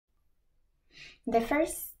The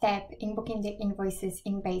first step in booking the invoices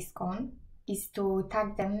in Basecone is to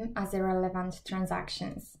tag them as relevant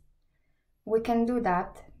transactions. We can do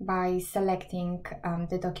that by selecting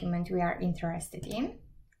the document we are interested in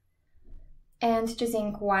and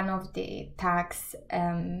choosing one of the tags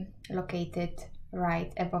located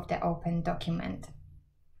right above the open document.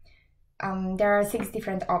 There are 6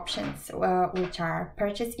 different options, which are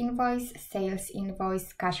purchase invoice, sales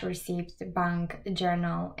invoice, cash receipt, bank,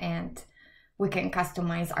 journal, and we can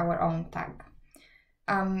customize our own tag.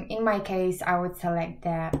 In my case, I would select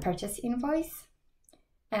the purchase invoice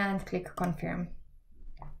and click confirm.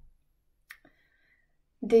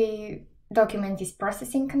 The document is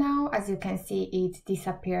processing now. As you can see, it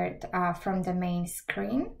disappeared from the main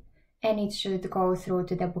screen, and it should go through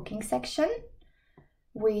to the booking section,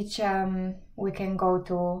 which we can go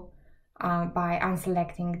to by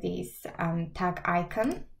unselecting this tag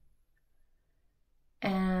icon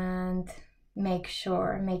and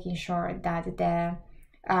making sure that the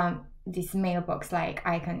this mailbox like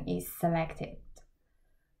icon is selected.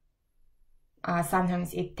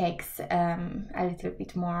 Sometimes it takes a little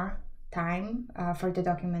bit more time for the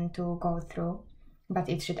document to go through, but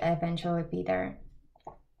it should eventually be there.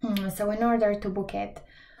 So in order to book it,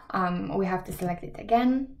 we have to select it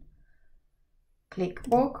again, click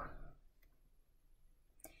book,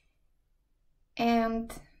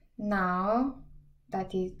 and now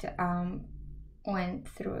that it went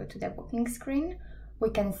through to the booking screen, we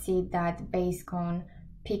can see that Basecone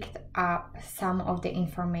picked up some of the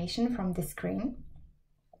information from the screen,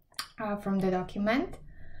 from the document,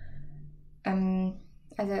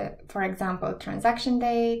 for example, transaction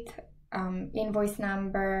date, invoice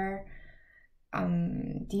number,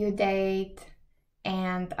 due date,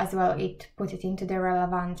 and as well it put it into the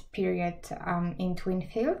relevant period in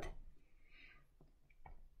Twinfield.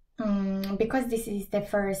 Because this is the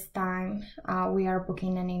first time we are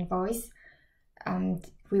booking an invoice,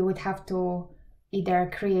 we would have to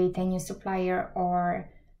either create a new supplier or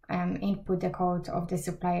input the code of the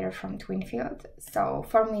supplier from Twinfield. So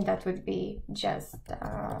for me that would be just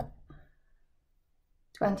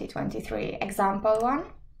 2023 example one.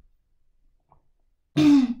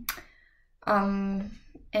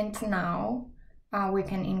 And now we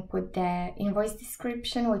can input the invoice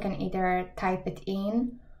description. We can either type it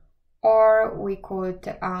in, or we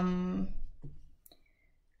could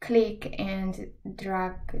click and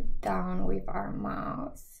drag down with our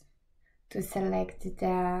mouse to select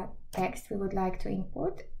the text we would like to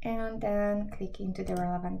input, and then click into the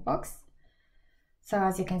relevant box. So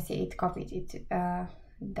as you can see, it copied it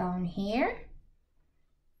down here.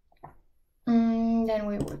 Then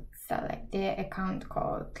we would select the account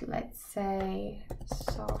code, let's say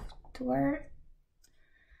software.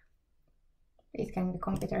 It can be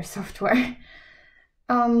computer software.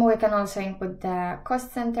 We can also input the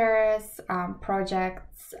cost centers,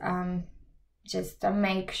 projects, just to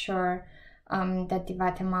make sure that the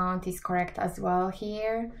VAT amount is correct as well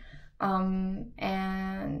here.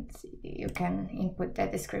 And you can input the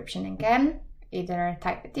description again, either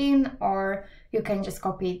type it in, or you can just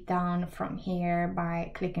copy it down from here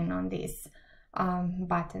by clicking on this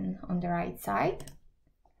button on the right side.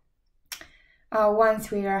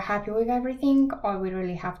 Once we are happy with everything, all we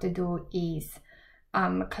really have to do is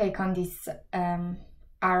click on this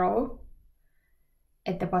arrow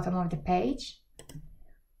at the bottom of the page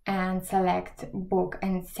and select book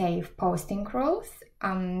and save posting rules.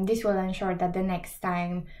 This will ensure that the next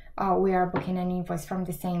time we are booking an invoice from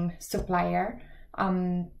the same supplier,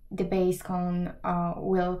 the Basecone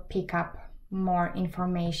will pick up more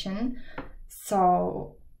information.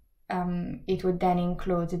 So it would then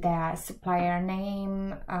include the supplier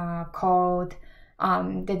name, code,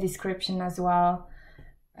 the description as well.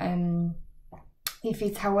 If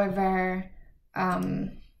it's, however,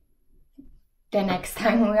 the next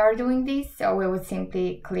time we are doing this, so we would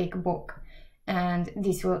simply click book, and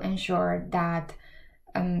this will ensure that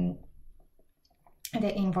the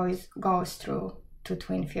invoice goes through to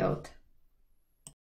Twinfield